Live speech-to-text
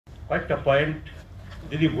কয়েকটা পয়েন্ট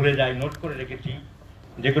যদি ভুলে যাই নোট করে রেখেছি,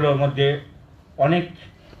 যেগুলোর মধ্যে অনেক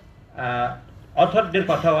অথরদের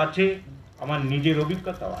কথাও আছে, আমার নিজের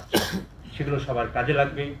অভিজ্ঞতাও আছে, সেগুলো সবার কাজে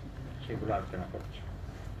লাগবে, সেগুলো আলোচনা করছি।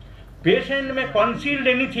 Patient May conceal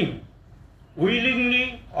anything willingly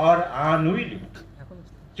or unwillingly.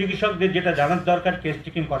 চিকিৎসকদের যেটা জানার দরকার কেস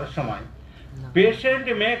টেকিং করার সময়, patient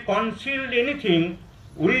May conceal anything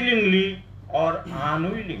willingly or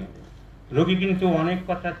unwillingly. রোগী কিন্তু অনেক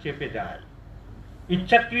কথা চেপে যায়,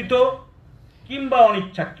 ইচ্ছাকৃত কিংবা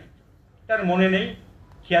অনিচ্ছাকৃত, তার মনে নেই,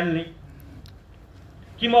 খেয়াল নেই,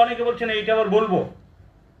 কিংবা অনেকে বলছে না এইটা আবার বলবো,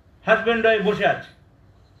 হাজব্যান্ড ওয়াইফ বসে আছে,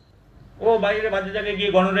 ও বাইরে বাজে জায়গায়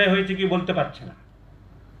গিয়ে গণরায় হয়েছে কি বলতে পারছে না,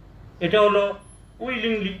 এটা হলো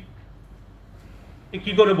উইলিংলি।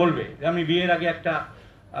 কি করে বলবে? আমি বিয়ের আগে একটা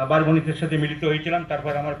বারবণিতের সাথে মিলিত হয়েছিলাম,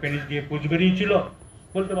 তারপর আমার পেনিস দিয়ে পুজ বেরিয়েছিল,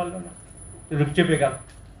 বলতে পারলো না, রূপ চেপে গেল।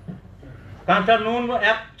 কাঁচা নুন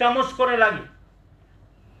 1 চামচ করে লাগে।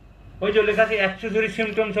 ওই যে লেখা আছে accessory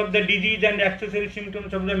symptoms of the disease and accessory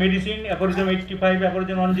symptoms of the medicine, অ্যাপোরিজম 85,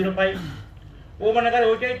 অ্যাপোরিজম 105। ও মানে করে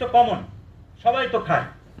ওইটাই তো কমন, সবাই তো খায়,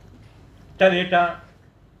 তাহলে এটা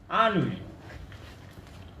unwilling.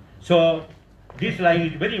 So this line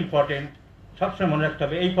is very important, সবসময় মনে রাখতে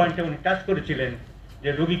হবে। এই পয়েন্টটা উনি টাচ করেছিলেন যে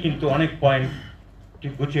রোগী কিন্তু অনেক পয়েন্ট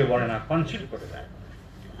ঠিক গুছিয়ে বলে না, কনসিল করে দেয়।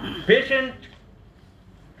 পেশেন্ট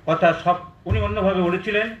কথা সব, উনি অন্যভাবে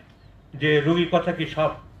বলেছিলেন যে রোগীর কথা কি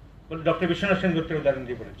সব, ডক্টর বিশ্বনাথ সেনগুপ্তের উদাহরণ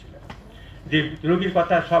দিয়ে বলেছিলেন যে রোগীর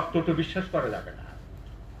কথা সব টোটো বিশ্বাস করা যাবে না,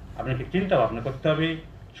 আপনাকে চিন্তা ভাবনা করতে হবে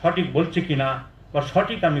সঠিক বলছে কিনা বা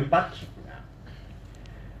সঠিক আমি পাচ্ছি কিনা।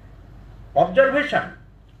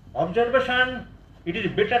 Observation, it is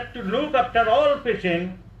better to look after all patient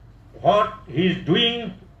what he is doing,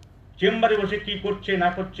 চেম্বারে বসে কি করছে না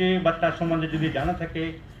করছে বা তার সম্বন্ধে যদি জানা থাকে,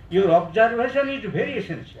 your observation is very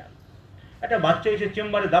essential. একটা বাচ্চা এসে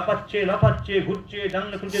চেম্বারে দাপাচ্ছে, লাফাচ্ছে, ঘুরছে,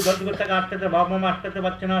 জানলা খুলছে, দরজা থেকে আটকাতে, বাবা মা আটকাতে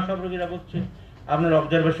পারছে না, সব রোগীরা বলছে, আপনার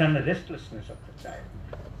observation restlessness of the child.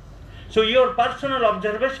 So your personal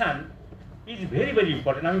observation is very very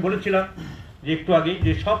important. আমি বলেছিলাম যে একটু আগে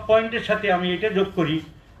যে সব পয়েন্টের সাথে আমি এটা যোগ করি,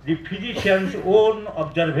 the physician's own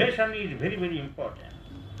observation is very very important.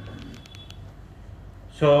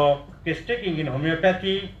 So case taking in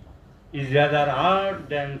homeopathy is rather art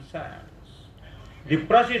than science. The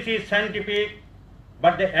process is scientific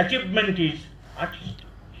but the achievement is artistic.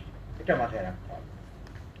 এটা মাথায় রাখতে হবে।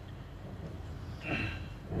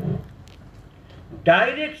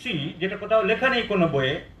 ডাইরেক্ট সি, যেটা কোথাও লেখা নেই কোনো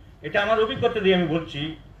বইয়ে, এটা আমার অভিজ্ঞতা দিয়ে আমি বলছি,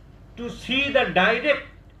 to see the direct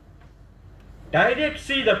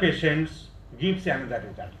see the patients gives another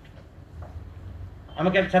result.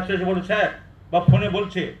 আমাকে এক ছাত্র এসে বলছে, স্যার, বা ফোনে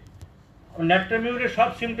বলছে ন্যাট্রামিউরের সব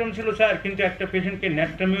সিমটম ছিল স্যার, কিন্তু একটা পেশেন্টকে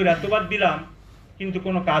ন্যাট্রামিউর এতবার দিলাম কিন্তু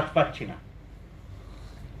কোনো কাজ পাচ্ছি না।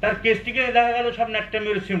 তার কেসটিকে দেখা গেল সব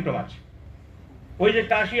ন্যাট্রামিউরের সিমটম আছে। ওই যে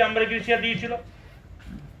কাশি অ্যাম্বারগ্রিসিয়া দিয়েছিল,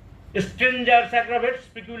 স্ট্রেঞ্জার স্যাক্রাভেটস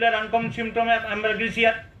পিকুলার আনকমন সিমটম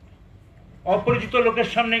অ্যাম্বারগ্রিসিয়া, অপরিচিত লোকের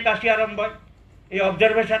সামনে কাশি আরম্ভ হয়, এই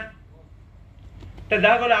অবজারভেশন। তা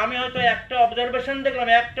দেখা গেল আমি হয়তো একটা অবজারভেশন দেখলাম,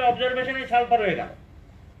 একটা অবজারভেশনে সালফার হয়ে গেল।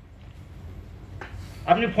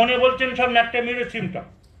 আপনি ফোনে বলছেন সব ন্যাট্রামিউরের সিমটম,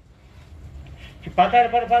 পাতার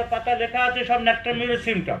পর পাতা লেখা আছে সব ন্যাট্রামিউরের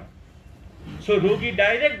সিমটম। সো রোগী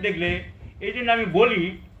ডাইরেক্ট দেখলে, এই জন্য আমি বলি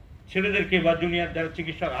ছেলেদেরকে বা জুনিয়র যারা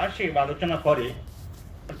চিকিৎসক আসে বা আলোচনা করে,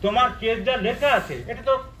 তোমার কেস যা লেখা আছে এটা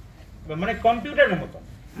তো মানে কম্পিউটারের মতো,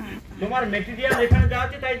 তোমার মেটেরিয়াল এখানে যা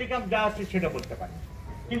আছে তাই দিকে যা আছে সেটা বলতে পারি,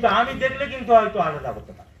 কিন্তু আমি দেখলে কিন্তু হয়তো আলাদা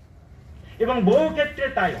হতে পারে, এবং বহু ক্ষেত্রে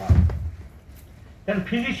তাই হয়। কারণ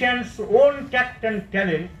physicians on tact and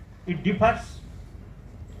talent it differs.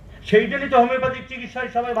 সেই জন্যই তো হোমিওপ্যাথিক চিকিৎসায়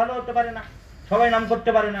সবাই ভালো হতে পারে না, সবাই নাম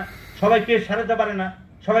করতে পারে না, সবাই কেস সারাতে পারে না,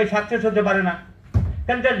 সবাই সাকসেস হতে পারে না।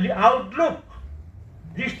 কারণ তার আউটলুক,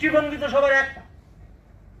 দৃষ্টিভঙ্গি তো সবার একটা।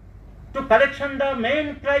 Two correction the main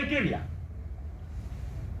criteria,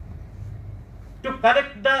 two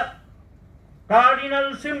correct the cardinal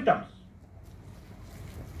symptoms,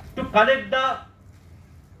 to collect the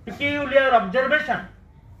peculiar observation,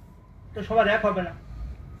 তো সবার এক হবে না।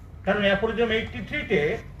 কারণ অ্যাপোরিজম 83-তে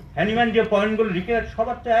হ্যানিম্যান যে পয়েন্টগুলো লিখে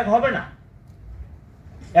সবার তো এক হবে না।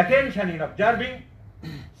 Attention in observing,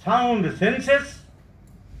 sound senses,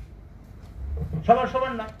 সবার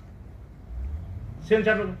সবার না।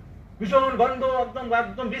 সেন্সার ভীষণ গন্ধ, একদম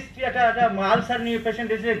একদম বৃষ্টি, একটা আলসার নিয়ে পেশেন্ট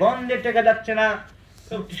এসে গন্ধে টেকা যাচ্ছে না,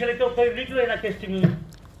 সেটা তো লিখলে না টেস্টিং,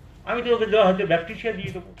 আমি তো ওকে দেওয়া হয়তো ব্যাকটেরিয়া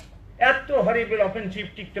দিয়ে দেবো। এত হরিবল অফেন্সিভ,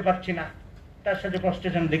 টিকতে পারছি না, তার সাথে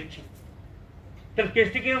প্রস্টেশন দেখছি, তাহলে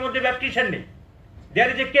টেস্টিং এর মধ্যে ব্যাকটেরিয়া নেই।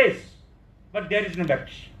 There is a case but there is no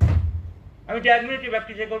bacteria. আমি ডায়াগনোস্টিক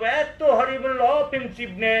ব্যাপটিসে করবো, এত হরিবল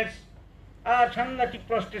অফেন্সিভনেস আর সাংঘাতিক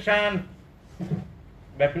প্রস্টেশন,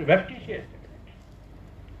 ব্যাপটিসিয়াস।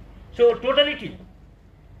 সো টোটালিটি,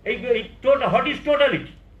 এই হোয়াট ইজ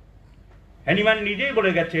টোটালিটি? হ্যানিম্যান নিজেই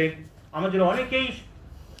বলে গেছে আমাদের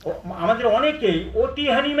অনেকেই অতি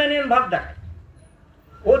হ্যানিম্যানিয়ান ভাব দেখায়,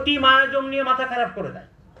 অতি মায়াজম নিয়ে মাথা খারাপ করে দেয়।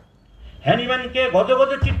 হ্যানিম্যানকে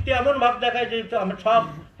গদগদ চিত্তে এমন ভাব দেখায় যে আমরা সব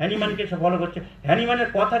হ্যানিম্যানকে সব ফলো করছে। হ্যানিম্যানের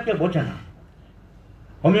কথা কেউ বোঝে না।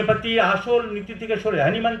 হোমিওপ্যাথি আসল নীতি থেকে সরে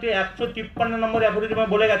হ্যানিম্যানকে 153 নম্বর অ্যাফোরিজমে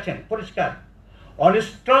বলে গেছেন পরিষ্কার, all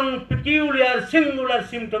strong peculiar singular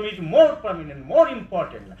symptom is more prominent, more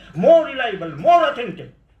important, more reliable, more authentic,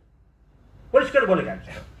 পরিষ্কার বলে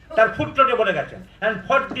গেছেন। তার ফুটনোটে বলে গেছেন, and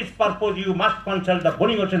for this purpose you must consult the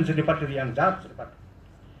boning oceans রিপার্টরি and jars রিপার্টরি,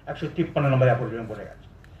 153 নম্বর অ্যাফোরিজমে বলে গেছে।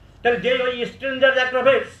 তাহলে যে ওই স্ট্রেঞ্জার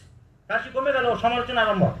অ্যাগ্রাভেটস, কাশি কমে গেল, সমালোচনা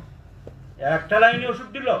আরম্ভ, একটা লাইনে ওষুধ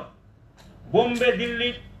দিল। Bombay, Delhi,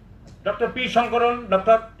 doctor P Sankaran,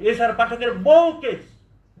 doctor S.R.. পাঠকের বহু কেস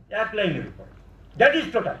এক লাইনের উপরে। That is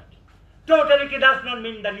totality. Totality does not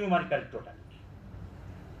mean the numerical totality.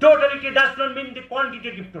 Totality does not mean the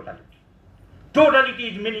quantitative totality. Totality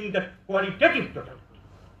is meaning the qualitative totality.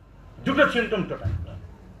 দুটো সিমটম টোটালিটি,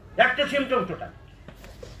 একটা সিমটম টোটালিটি,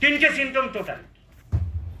 তিনটে symptom totality,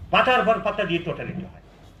 পাতার পর পাতা দিয়ে টোটালিটি হয়।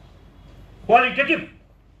 কোয়ালিটেটিভ,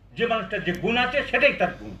 যে মানুষটার যে গুণ আছে সেটাই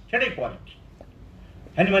তার গুণ, সেটাই কোয়ালিটি।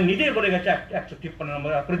 হ্যানিম্যান নিজেই বলে গেছে 153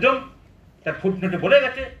 নম্বর অ্যাফোরিজম, তার ফুটনোটে বলে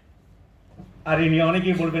গেছে। আর ইনি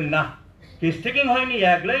অনেকেই বলবেন না, কেস টেকিং হয়নি,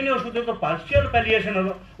 এক লাইনে ওষুধ তো পার্সিয়াল প্যালিয়েশন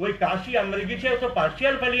হলো, ওই কাশি আমরা গেছি তো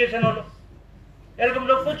পার্সিয়াল প্যালিয়েশন হলো, এরকম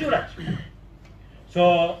লোক প্রচুর আছে। So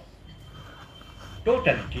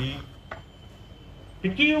totality,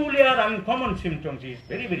 peculiar uncommon symptoms is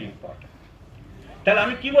very very important. তাহলে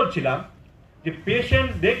আমি কি বলছিলাম যে পেশেন্ট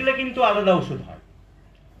দেখলে কিন্তু আলাদা ওষুধ হয়।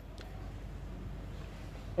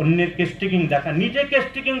 অন্যের কেস টেকিং দেখা, নিজে কেস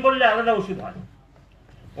টেকিং করলে আলাদা ওষুধ হয়।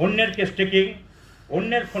 অন্যের কেস টেকিং,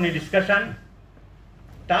 অন্যের ফোনে ডিসকাশন,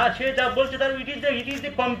 তা সে যা বলছে তার it is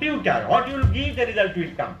the computer, what Yule give the result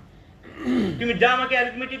will come. তুমি যা আমাকে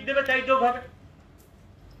অ্যারিথমেটিক দেবে তাই তো হবে।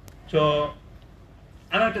 সো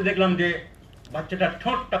আমি একটা দেখলাম যে বাচ্চাটা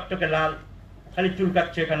ঠোঁট টকটকে লাল, খালি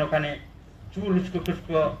চুলকাচ্ছে এখানে ওখানে, চুল উস্কো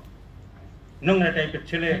খুস্কো, নোংরা টাইপের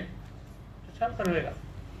ছেলে, সালফার হয়ে গেল।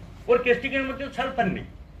 ওর কেস্টিকের মধ্যে সালফার নেই।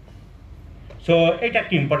 সো এটা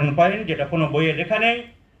একটা ইম্পর্টেন্ট পয়েন্ট, যেটা কোনো বইয়ে লেখা নেই।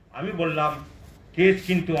 আমি বললাম কেস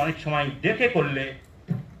কিন্তু অনেক সময় দেখে করলে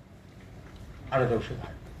আলাদা ওষুধ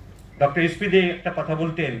হয়। ডক্টর এসপি দে একটা কথা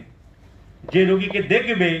বলতেন, যে রোগীকে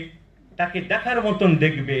দেখবে তাকে দেখার মতন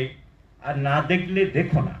দেখবে, আর না দেখলে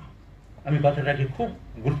দেখো না। আমি কথাটাকে খুব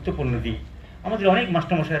গুরুত্বপূর্ণ দিই। আমাদের অনেক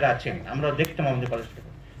মাস্টারমশাইরা আছেন, আমরা দেখতাম আমাদের কলেজ থেকে,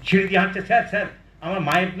 সিঁড়ি দিয়ে হাঁটছে, স্যার স্যার আমার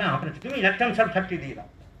মায়ের না আপনার, তুমি একটাম স্যার থাকতে দিয়ে দাও,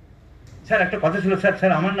 স্যার একটা কথা ছিল, স্যার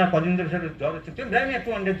স্যার আমার না কদিন ধরে স্যার জ্বর হচ্ছে, তুমি ব্রাইনে একটু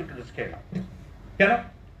আন্ডে দুটো ডোজ খেয়ে নাও। কেন?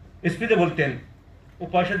 এসপিতে বলতেন ও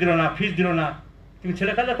পয়সা দিল না, ফিস দিল না, তুমি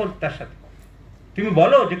ছেলে কাজা করো তার সাথে, তুমি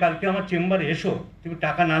বলো যে কালকে আমার চেম্বারে এসো, তুমি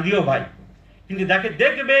টাকা না দিও ভাই, কিন্তু যাকে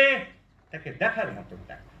দেখবে তাকে দেখার মতো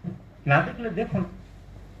দেখো, না দেখলে দেখো না।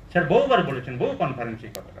 স্যার বহুবার বলেছেন, বহু কনফারেন্সে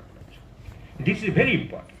এই কথাটা বলেছেন। This is very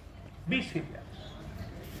important, be serious.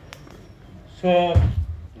 So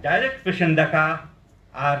direct patient দেখা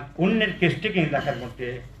আর অন্যের কেস টেকিং দেখার মধ্যে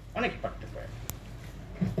অনেক পার্থক্য আছে।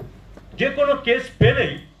 যে কোনো কেস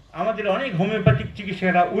পেলেই আমাদের অনেক হোমিওপ্যাথিক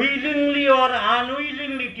চিকিৎসকেরা উইলিংলি অর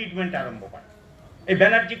আনউইলিংলি ট্রিটমেন্ট আরম্ভ করে। এই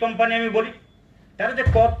ব্যানার্জি কোম্পানি আমি বলি, তারা যে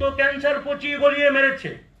কত ক্যান্সার পচিয়ে গলিয়ে মেরেছে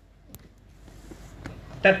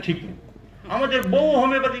তার ঠিক নেই। আমাদের বহু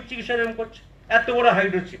হোমিওপ্যাথিক চিকিৎসা এরকম করছে, এত বড়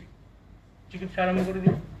হাইড্রোসিল চিকিৎসা আরম্ভ করে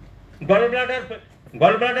দিল,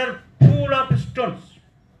 gall bladder full of Stones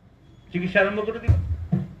চিকিৎসা আরম্ভ করে দিল,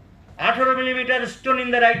 18 millimetre stone in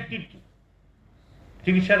the right kidney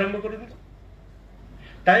চিকিৎসা আরম্ভ করে দিল।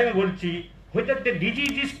 তাই আমি বলছি, whether the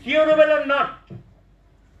disease is curable or not,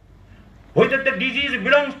 whether the disease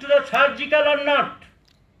belongs to the surgical or not,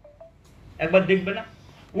 একবার দেখবে না।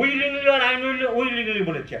 উইলিংলি আর উইলিংলি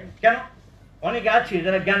বলেছি আমি, কেন? অনেকে আছে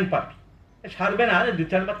যারা জ্ঞান পাঠ সারবে না, আরে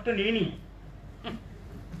 2-4 বার তো নিয়ে নি,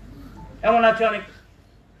 এমন আছে অনেক।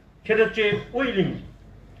 সেটা হচ্ছে উইলিংলি।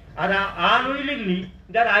 আর আনউইলিংলি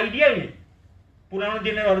যার আইডিয়াই নেই, পুরানো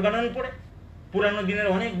দিনের অর্গানন পড়ে, পুরানো দিনের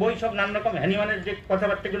অনেক বই, সব নানা রকম হ্যানিম্যানের যে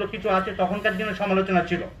কথাবার্তাগুলো কিছু আছে, তখনকার দিনে সমালোচনা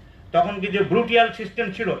ছিল, তখন কি যে ব্রুটিয়াল সিস্টেম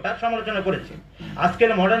ছিল তার সমালোচনা করেছে।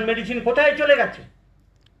 আজকের মডার্ন মেডিসিন কোথায় চলে গেছে?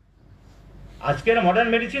 আজকের মডার্ন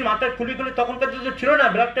মেডিসিন মাথায় খুলি খুলে, তখনকার দিনে ছিল না,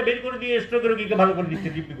 ব্লাডটা বের করে দিয়ে স্ট্রোক রোগীকে ভালো করে দিচ্ছে,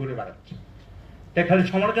 দিব্যি ঘুরে বেড়াচ্ছে। তাই খালি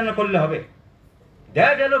সমালোচনা করলে হবে?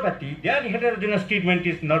 That allopathy, that heterogeneous treatment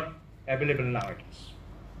is not available nowadays.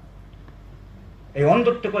 এই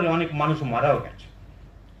অন্ধত্ব করে অনেক মানুষ মারাও গেছে।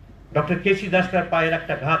 ডক্টর কেসি দাস তার পায়ের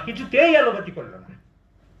একটা ঘা কিছুতেই অ্যালোপ্যাথি করলো না,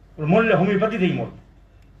 ওর মরলে হোমিওপ্যাথিতেই মরল।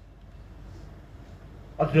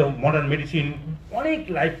 অথচ মডার্ন মেডিসিন অনেক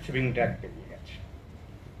লাইফ সেভিং ড্রাগ পেরিয়ে গেছে।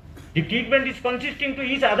 দি treatment is consisting two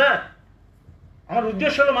each other. আমার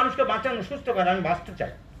উদ্দেশ্য হলো মানুষকে বাঁচানো, সুস্থ করা, আমি বাঁচতে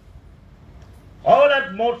চাই। All R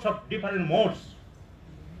modes of different modes.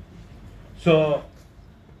 So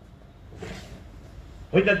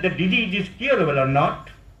whether the disease is curable or not,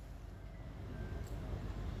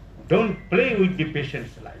 don't play with the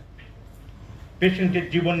patient's life. পেশেন্টের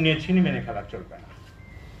জীবন নিয়ে ছিনিমিনি খেলা চলবে না।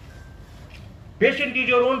 Patient is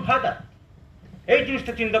your own father. এই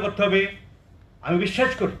জিনিসটা চিন্তা করতে হবে। আমি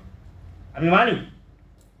বিশ্বাস করি, আমি মানি,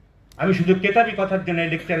 আমি শুধু কেতাবি কথার জন্য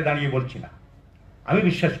লেকচারে দাঁড়িয়ে বলছি না, আমি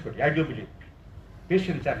বিশ্বাস করি, I do believe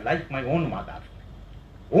patients R like my own mother,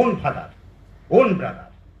 on father, on brother,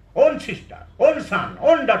 on sister, on San,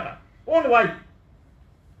 on daughter, on wife.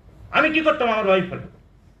 আমি কি করতাম আমার ওয়াইফ হলে,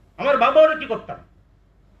 আমার বাবাও কি করতাম,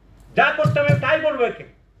 যা করতাম আমি তাই বলবো একে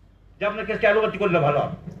যে আপনার কেসটা অ্যালোপ্যাথি করলে ভালো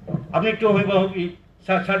হবে, আপনি একটু হোমিওপ্যাথি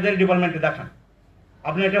সার্জারি ডিপার্টমেন্টে দেখান,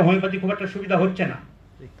 আপনার এটা হোমিওপ্যাথি খুব একটা সুবিধা হচ্ছে না,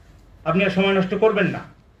 আপনি আর সময় নষ্ট করবেন না।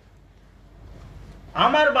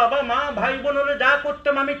 আমার বাবা মা ভাই বোন হলে যা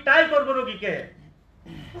করতাম আমি তাই করবো রোগীকে।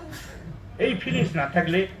 এই ফিলিংস না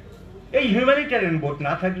থাকলে, এই হিউম্যানিটেরিয়ান বোধ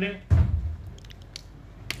না থাকলে,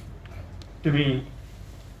 তুমি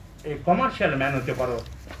এই কমার্শিয়াল ম্যান হতে পারো,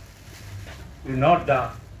 you not the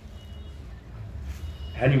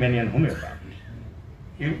হ্যানিম্যানিয়ান homeopath.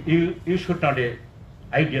 You should not be an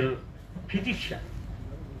ideal physician.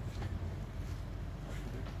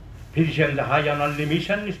 Physician, the high and only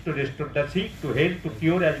mission is to restore the sick, to help, to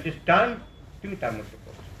cure as it is time. তুমি তার মধ্যে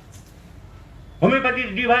পড়ো। Homeopathy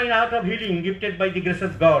is divine art of healing gifted by the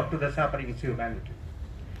gracious God to the suffering humanity.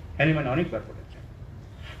 Hahnemann অনেকবার বলেছে।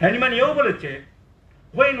 Hahnemann এও বলেছে,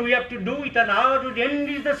 when we have to do it an hour to end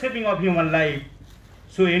is the saving of human life.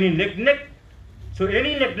 So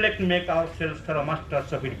any neglect make ourselves thorough masters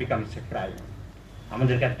of it becomes a crime.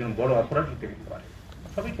 আমাদেরকে একজন বড় অপরাধ হতে দিতে পারে।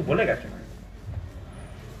 সবই তো বলে গেছে।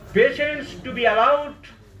 Patients to be allowed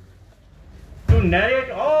to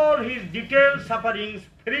narrate all his detailed sufferings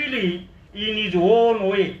freely in his own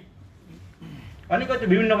way. অনেক কথা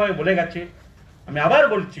বিভিন্নভাবে বলে গেছে, আমি আবার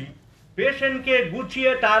বলছি, পেশেন্টকে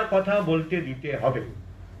গুছিয়ে তার কথা বলতে দিতে হবে।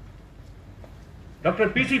 ডক্টর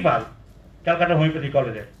পিসি পাল, ক্যালকাটা হোমিওপ্যাথি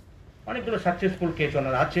কলেজের, অনেকগুলো সাকসেসফুল কেস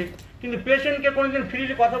ওনার আছে, কিন্তু পেশেন্টকে কোনোদিন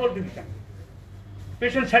ফ্রিলি কথা বলতে দিতেন।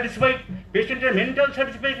 পেশেন্ট স্যাটিসফাইড, পেশেন্টের মেন্টাল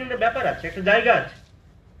স্যাটিসফ্যাকশনের ব্যাপার আছে, একটা জায়গা আছে।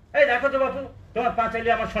 এই দেখো তো বাবু, তোমার পা চাইলে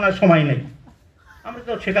আমার শোনার সময় নেই। আমরা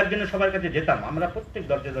তো শেখার জন্য সবার কাছে যেতাম, আমরা প্রত্যেক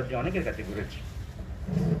দরজা দরজা অনেকের কাছে ঘুরেছি।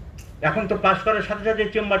 এখন তো পাস করার সাথে সাথে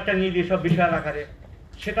চেম্বারটা নিয়ে দিয়ে সব বিশাল আকারে,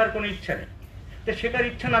 শেখার কোনো ইচ্ছা নেই। তো শেখার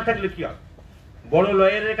ইচ্ছা না থাকলে কি হবে? বড়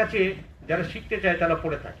লয়ারের কাছে যারা শিখতে চায় তারা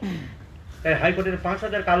পড়ে থাকে। তাই হাইকোর্টের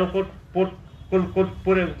 5,000 কালো কোট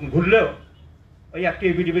পরে ঘুরলেও ওই একটা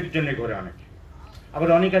এভিডেভিটের জন্য ঘুরে অনেকে। আবার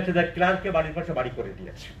অনেক আছে যার ক্লার্ককে বাড়ির পাশে বাড়ি করে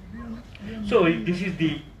দিয়েছে। So this is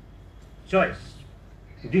the choice,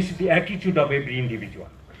 this is the attitude of every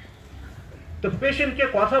individual. তো পেশেন্টকে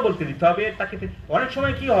কথা বলতে দিতে হবে তাকে। অনেক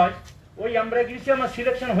সময় কি হয়, ওই আমরা গেছি, আমার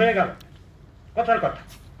সিলেকশন হয়ে গেল কথার কথা,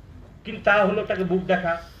 কিন্তু তা হলো তাকে বুক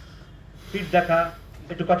দেখা, পিঠ দেখা,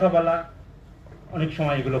 একটু কথা বলা, অনেক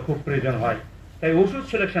সময় এগুলো খুব প্রয়োজন হয়। তাই ওষুধ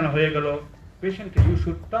সিলেকশন হয়ে গেল, পেশেন্টকে you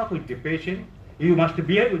should talk with the patient, you must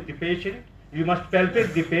behave with the patient, you must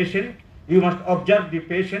palpate the patient, you must observe the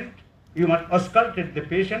patient, you must auscultate the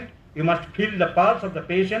patient, you must feel the pulse of the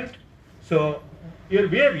patient. So your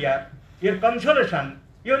behavior, your consolation,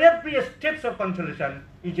 your every steps of consolation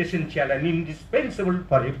is essential and indispensable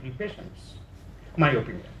for every patient. My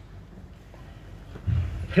opinion.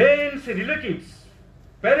 Friends, relatives,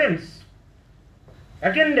 parents,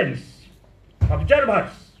 attendants,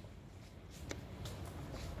 observers,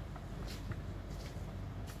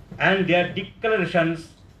 and their declarations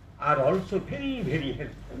are also very, very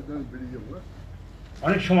helpful.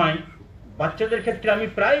 অনেক সময় বাচ্চাদের ক্ষেত্রে আমি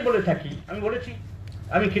প্রায় বলে থাকি, আমি বলেছি,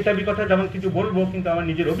 আমি কিতাবি কথা যেমন কিছু বলবো, কিন্তু আমার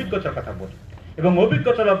নিজের অভিজ্ঞতার কথা বলি, এবং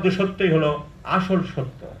অভিজ্ঞতা লব্ধ সত্যই হলো আসল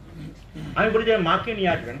সত্য। আমি বলি যে মাকে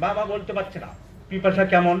নিয়ে আসবেন, বাবা বলতে পারছে না পিপাসা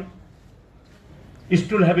কেমন,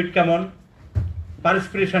 স্টুল হ্যাবিট কেমন,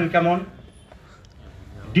 পারস্পিরেশন কেমন,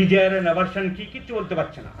 ডিজায়ার এন্ড অ্যাভারশন কি, কিচ্ছু বলতে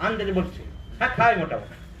পারছে না, আন্দাজে বলছে হ্যাঁ খায়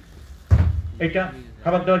মোটামুটি, এটা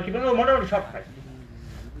খাবার দাবার কি বলে মোটামুটি সব খায়।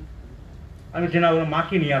 আমি যে না, ওর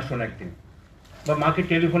মাকে নিয়ে আসুন একদিন, বা মাকে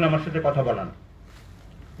টেলিফোনে আমার সাথে কথা বলান।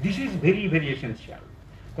 This is very very essential.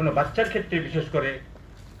 কোনো বাচ্চার ক্ষেত্রে বিশেষ করে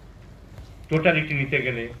টোটালিটি নিতে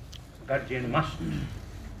গেলে গার্জিয়ান মাস্ট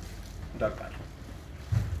দরকার,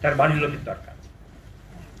 তার বাড়ির লোকের দরকার।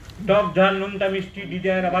 টক ঝাল নোনতা মিষ্টি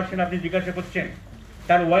ডিজায়ার আভার্সন আপনি জিজ্ঞাসা করছেন।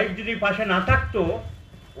 তার ওয়াইফ যদি পাশে না থাকতো,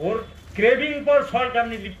 ওর ক্রেভিং ফর সল্ট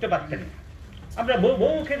আপনি লিখতে পারতেন। আমরা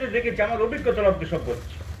বহু ক্ষেত্রে দেখেছি, আমার অভিজ্ঞতা লব্ধ সব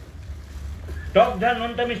বলছি। টক ঝাল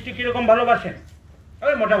নোনতা মিষ্টি কিরকম ভালোবাসেন?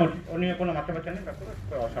 ওই মোটামুটি, ও নিয়ে কোনো মাথা ব্যথা নেই,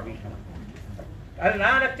 অস্বাভাবিক সময়। আরে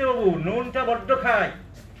না ডাক্তারবাবু, নুনটা বড্ড খায়,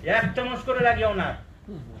 1 চামচ করে লাগে ওনার।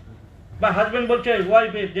 বা হাজবেন্ড বলছে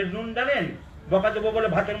ওয়াইফে যে নুন জানেন, বকা দেবো বলে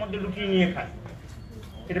ভাতের মধ্যে লুকিয়ে নিয়ে খায়,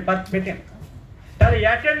 এটা পেতেন। তাহলে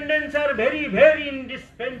attendance are very very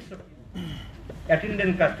indispensable.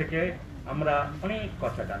 Attendance কাছ থেকে আমরা অনেক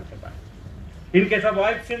কথা জানতে পারি। In case of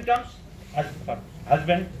wife symptoms,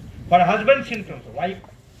 husband, for husband symptoms, wife,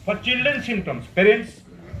 for children symptoms, parents,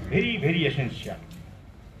 very very essential.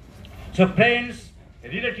 So friends,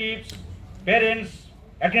 relatives, parents,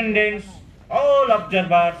 attendants, all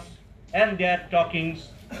observers and their talkings,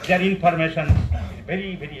 their information is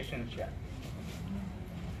very very essential.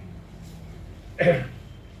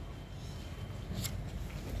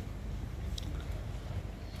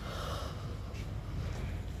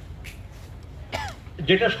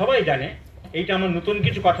 যেটা সবাই জানে, এইটা আমার নতুন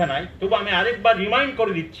কিছু কথা নাই, তবু আমি আরেকবার রিমাইন্ড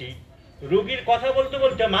করে দিচ্ছি। রোগীর কথা বলতে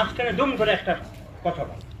বলতে মাঝখানে দুম করে একটা কথা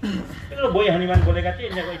বল, এগুলো বই হানিমান বলে গেছে,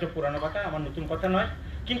 এটা পুরানো কথা, আমার নতুন কথা নয়।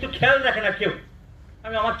 কিন্তু খেয়াল রাখে না কেউ।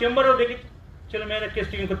 আমি আমার চেম্বারেও দেখি ছেলে মেয়েরা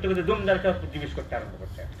টেস্টিং করতে করতে দুমদারটা জিজ্ঞেস করতে আরম্ভ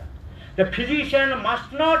করছে একটা। The physician must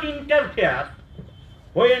not interfere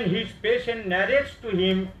when his patient narrates to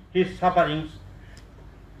him his sufferings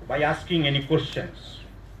by asking any questions.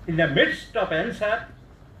 In the midst of answer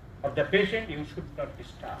of the patient, you should not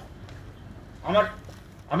disturb.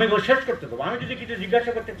 আমি শেষ করতে দেবো। আমি যদি কিছু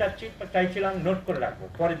জিজ্ঞাসা করতে চাইছিলাম, নোট করে রাখবো,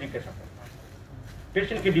 পরে জিজ্ঞাসা করবো।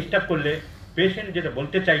 পেশেন্টকে ডিস্টার্ব করলে পেশেন্ট যেটা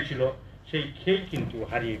বলতে চাইছিল সেই খেয়ে কিন্তু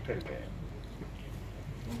হারিয়ে ফেলবে।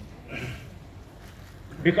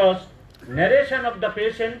 Because narration of the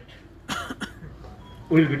patient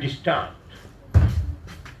will be disturbed.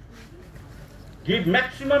 Give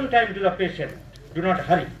maximum time to the patient. Do not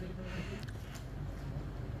hurry.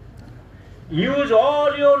 Use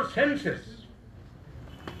all your senses.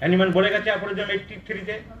 Anyone bole gache aphorism 83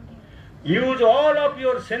 te? Use all of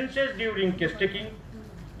your senses during case taking.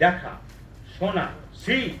 Dekha, shona,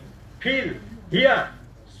 see, feel, hear,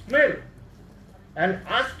 smell, and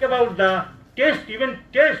ask about the taste. Even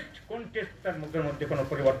taste, কোন test তার মুখের মধ্যে কোনো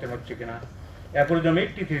পরিবর্তন হচ্ছে কিনা। অ্যাপোরিজম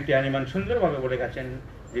 83 অ্যানিমান সুন্দরভাবে বলে গেছেন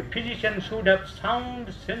যে physician should have sound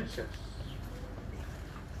senses.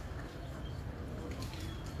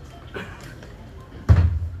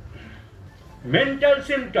 Mental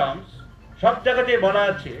symptoms সব জায়গাতে বলা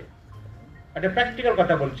আছে, একটা প্র্যাকটিক্যাল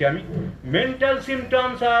কথা বলছি আমি। মেন্টাল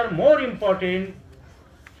সিমটমস আর মোর ইম্পর্টেন্ট,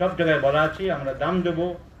 সব জায়গায় বলা আছে, আমরা দাম দেবো।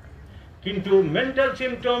 কিন্তু মেন্টাল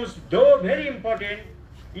সিমটমস দো very important,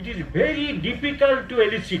 it is very difficult to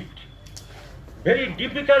elicit, very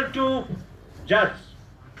difficult to judge.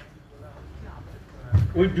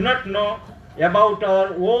 We do not know about our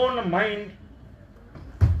own mind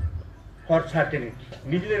for certainty.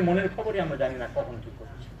 নিজেদের মনের খবরই আমরা জানি না কখন কি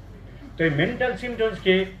করছি। তো এই মেন্টাল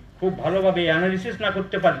সিমটমসকে খুব ভালোভাবে অ্যানালিসিস না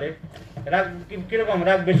করতে পারলে রাগ কিরকম,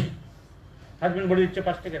 রাগ বেশি, হাজবেন্ড বলে দিচ্ছে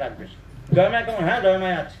পাশ থেকে রাগ বেশি। দয়মায় কেমন? হ্যাঁ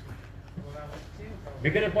দয়মায় আছে।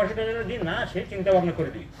 বিকেলের পয়সাটা দিন না, সে চিন্তা ভাবনা করে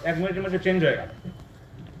দিই, 1 মিনিটের মধ্যে চেঞ্জ হয়ে গেল।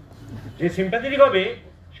 যে সিম্প্যাথেটিক হবে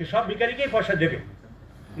সে সব ভিখারিকেই পয়সা দেবে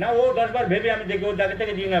না, ও 10 বার ভেবে আমি দেখি ওর দাগে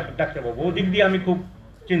থেকে দিই না ডাক্তারবাবু, ও দিক দিয়ে আমি খুব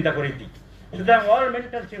চিন্তা করে দিই। সুতরাং অল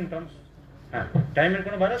মেন্টাল সিমটমস। হ্যাঁ, টাইমের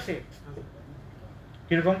কোনো বার আছে?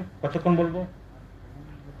 কিরকম, কতক্ষণ বলবো?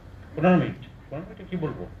 15 মিনিট। 15 মিনিটে কি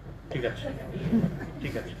বলবো? ঠিক আছে,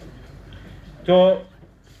 ঠিক আছে। তো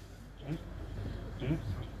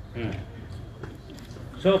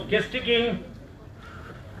সো কেস টেকিং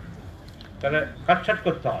তাহলে কাটছাট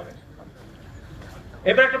করতে হবে।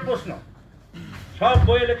 এবার একটা প্রশ্ন, সব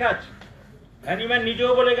বইয়ে লেখা আছে, হ্যানিম্যান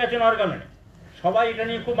নিজেও বলে গেছেন অর্গানে, সবাই এটা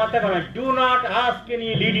নিয়ে খুব মাথা ঘামায়, do not ask any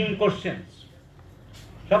leading questions.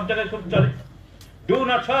 সব জায়গায় খুব চলে, ডু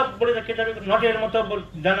নট, সব বলে রেখে যাবে, নটের মতো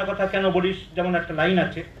জানা কথা কেন বলিস, যেমন একটা লাইন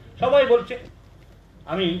আছে, সবাই বলছে,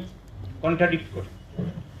 আমি কন্ট্রাডিক্ট করি।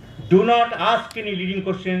 Do not ask any leading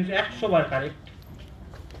questions 100 bar correct,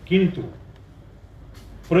 কিন্তু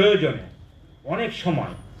প্রয়োজনে অনেক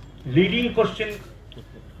সময় লিডিং কোশ্চেন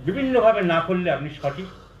বিভিন্নভাবে না করলে আপনি সঠিক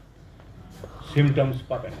সিমটমস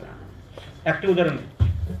পাবেন না। একটা উদাহরণ দিচ্ছি,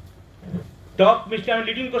 টক মিষ্টি, আমি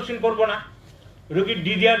লিডিং কোশ্চেন করবো না, রোগীর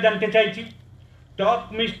ডিজিয়ার জানতে চাইছি, টক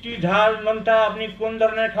মিষ্টি ঝাল নোনতা আপনি কোন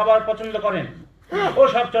ধরনের খাবার পছন্দ করেন, ও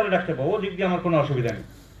সব চলে রাখতে পাবো, ও দিক দিয়ে আমার কোনো অসুবিধা নেই।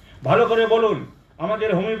 ভালো করে বলুন, আমাদের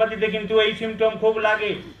হোমিওপ্যাথিতে কিন্তু এই সিমটম খুব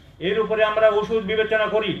লাগে, এর উপরে আমরা ওষুধ বিবেচনা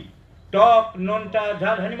করি, টক নোনটা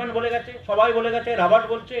ঝাল হ্যানিম্যান বলে গেছে, সবাই বলে গেছে, রবার্ট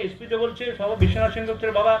বলছে, এসপিতে বলছে, সব বিশ্বনাথ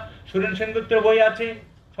সেনগুপ্তের বাবা সুরেন সেনগুপ্তের বই আছে,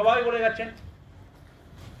 সবাই বলে গেছেন।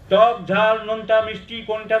 টক ঝাল নোনটা মিষ্টি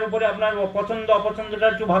কোনটার উপরে আপনার পছন্দ অপছন্দটা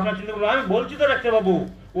একটু ভাবনা চিন্তা করবো। আমি বলছি তো ডাক্তারবাবু,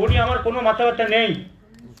 ও নিয়ে আমার কোনো মাথা ব্যথা নেই।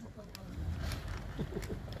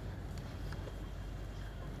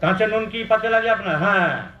 কাঁচা নুন কি পাতে লাগে আপনার?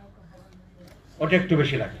 হ্যাঁ, ওটা একটু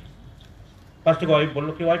বেশি লাগে। পাশ থেকে ওয়াইফ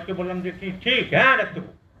বললো, কি ওয়াইফকে বললাম যে কি ঠিক? হ্যাঁ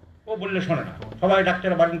ডাক্তারবাবু। ও বললে শোনে না, সবাই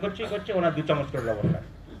ডাক্তার বারণ করছে, ওনার 2 চামচ করে লবণ লাগে।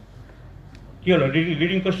 কি হলো,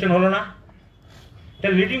 লিডিং কোশ্চেন হলো না?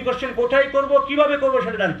 তাহলে লিডিং কোশ্চেন কোথায় করবো, কিভাবে করবো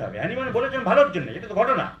সেটা জানতে হবে। হ্যানিম্যান বলেছেন ভালোর জন্য, এটা তো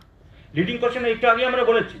ঘটনা। লিডিং কোশ্চেন একটু আগে আমরা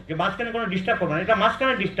বলেছি যে মাঝখানে কোনো ডিস্টার্ব করবো না, এটা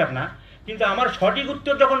মাঝখানে ডিস্টার্ব না। কিন্তু আমার সঠিক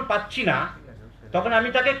উত্তর যখন পাচ্ছি না, তখন আমি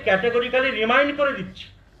তাকে ক্যাটেগরিক্যালি রিমাইন্ড করে দিচ্ছি।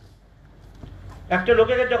 একটা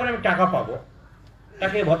লোকের যখন আমি টাকা পাবো,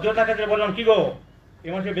 তাকে ভদ্রতাকে বললাম, কি গো এ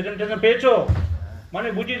মাসে বেতন টেতন পেয়েছো? মানে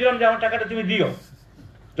বুঝিয়ে দিলাম যে আমার টাকাটা তুমি দিও।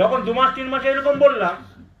 যখন 2 মাস 3 মাসে এরকম বললাম,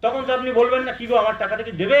 তখন তো আপনি বলবেন না, কি গো আমার টাকাটা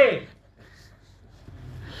কি দেবে?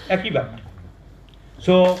 একই ব্যাপার।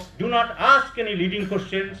 So do not ask any leading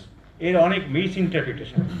questions. এর অনেক মিস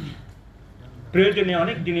ইন্টারপ্রিটেশন। প্রয়োজনীয়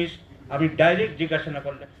অনেক জিনিস আপনি ডাইরেক্ট জিজ্ঞাসা না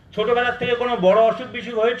করলে। ছোটবেলার থেকে কোনো বড় অসুখ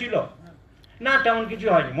বিসুখ হয়েছিল না? তেমন কিছু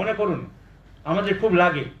হয়নি। মনে করুন আমাদের খুব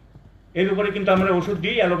লাগে, এর উপরে কিন্তু আমরা ওষুধ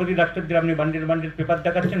দিই। অ্যালোপ্যাথি ডাক্তারদের আপনি বান্ডিল বান্ডিল পেপার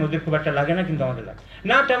দেখাচ্ছেন, ওদের খুব একটা লাগে না, কিন্তু আমাদের লাগে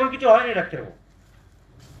না। তেমন কিছু হয়নি ডাক্তারবাবু,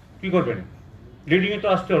 কি করবেন? লিডিংয়ে তো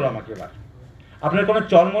আসতে হলো আমাকে। এবার আপনার কোনো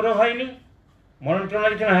চর্মরোগ হয়নি, মরণটন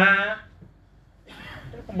লাগছে না? হ্যাঁ,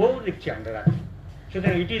 বহু দেখছি আমরা।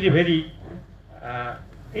 সুতরাং it is a very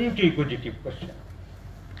ইনটিকুইজিটিভ question.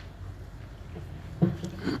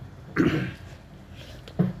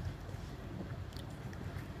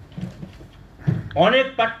 অনেক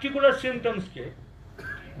পার্টিকুলার সিমটমসকে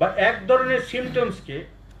বা এক ধরনের সিমটমসকে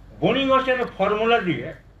বনিগসের ফর্মুলা দিয়ে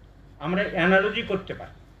আমরা অ্যানালজি করতে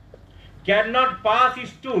পারি। Can not pass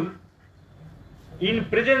স্টুল in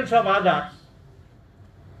presence of others,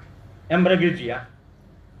 অ্যাম্ব্রাগেজিয়া।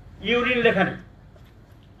 Urine লেখা নেই,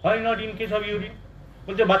 হয় not in case of urine.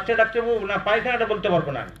 বলতে বাচ্চা ডাক্তারবাবু না, পায়খানাটা বলতে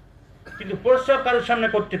পারবো না আমি, কিন্তু প্রস্রাব কারোর সামনে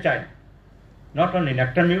করতে চাই না। নট অনলি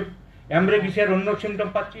একটা মিউট, অ্যাম্ব্রাগেজিয়ার অন্য সিমটম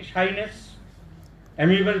পাচ্ছি, শাইনেস,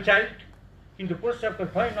 অ্যামিউবেল চাইল্ড, কিন্তু প্রস্রাব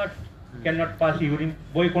হয় not, can not pass urine.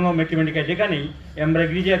 বই কোনো ম্যাথমেটিক্যাল লেখা নেই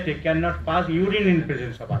অ্যাম্ব্রাগেজিয়াতে can not pass urine in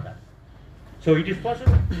presence of other. So it is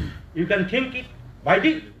possible, you can think it by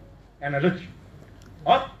the analogy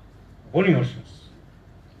of bony oceans.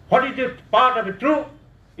 What is a part of a true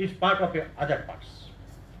is part of a other parts.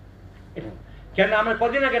 কেন আমরা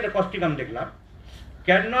কদিন আগে একটা Causticum দেখলাম,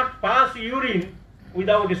 can not pass urine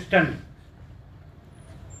without standing.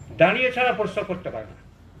 দাঁড়িয়ে ছাড়া প্রস্রাব করতে পারে না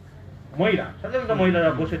মহিলা। সাধারণত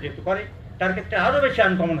মহিলারা বসে যেহেতু করে, তার ক্ষেত্রে আরো বেশি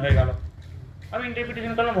আনকমন হয়ে গেল। আমি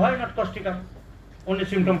ইন্টারপ্রিটেশন করলাম, হয় নট কস্টিকাম, অন্য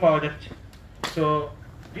সিমটম পাওয়া যাচ্ছে। So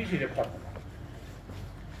this is a formula.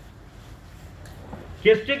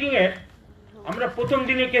 Case taking এর আমরা প্রথম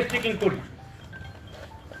দিনে কেস টেকিং করি,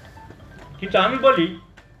 কিন্তু আমি বলি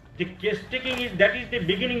যে case taking is that is the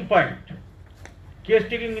beginning point. Case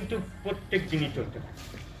taking কিন্তু প্রত্যেক দিনই চলতে থাকে।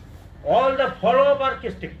 All the follow up R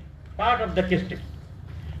case taking, part of the case taking.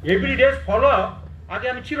 Every day follow up আগে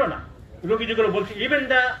আমি ছিল না, রোগী যেগুলো বলছি, ইভেন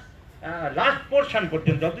দ্য লাস্ট পোর্শন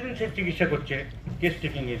পর্যন্ত যতদিন সে চিকিৎসা করছে, case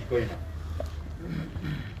taking is going on.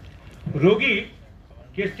 রোগী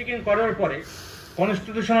কেস টেকিং করার পরে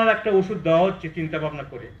কনস্টিটিউশনাল একটা ওষুধ দেওয়া হচ্ছে চিন্তা ভাবনা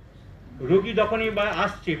করে। রোগী যখনই বা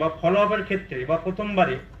আসছে বা ফলো আপের ক্ষেত্রে বা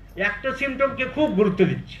প্রথমবারে একটা সিমটমকে খুব গুরুত্ব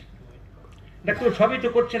দিচ্ছে। ডাক্তার সবই তো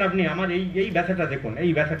করছেন আপনি, আমার এই ব্যথাটা দেখুন,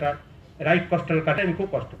 এই ব্যথাটা রাইট কস্টাল কাটে, আমি খুব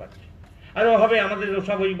কষ্ট পাচ্ছি। আরও হবে আমাদের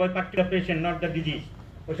সব ওই particular patient, not the disease,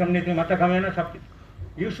 ওইসব নিয়ে তুমি মাথা ঘামে না সব কিছু।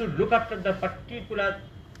 You should look after the particular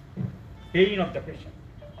pain of the patient.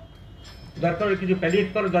 দরকার হলে কিছু প্যালিয়েট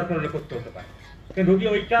করে, দরকার হলে করতে হতে পারে, কিন্তু রোগী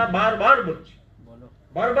ওইটা বারবার বলছে,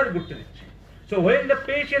 বারবার গুরুত্ব দিচ্ছে। So when the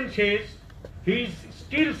patient says he is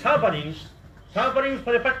still suffering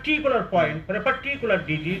for a particular point, for a particular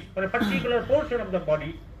disease, for a particular portion of the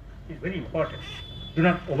body, is very important. Do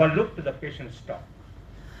not overlook to the patient's talk.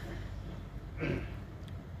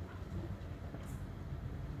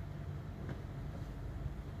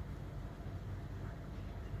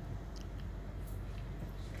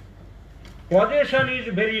 Causation is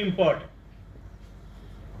very important.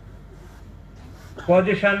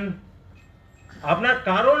 Causation, আপনার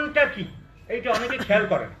কারণটা কি এইটা অনেকে খেয়াল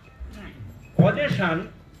করে না। Causation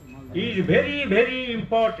is very very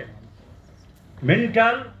important,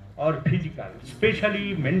 mental or physical, especially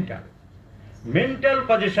mental. Mental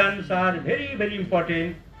causations are very very important.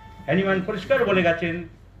 Anyone পরিষ্কার বলে গেছেন,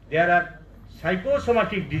 there are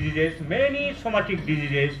psychosomatic diseases, many somatic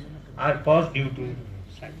diseases R cause due to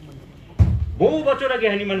বহু বছর আগে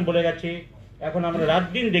হ্যানিম্যান বলে গেছে, এখন আমরা রাত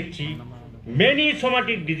দিন দেখছি many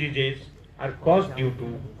somatic diseases R cause due to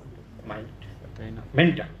mind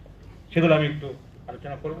mental. সেগুলো আমি একটু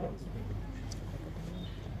আলোচনা করব।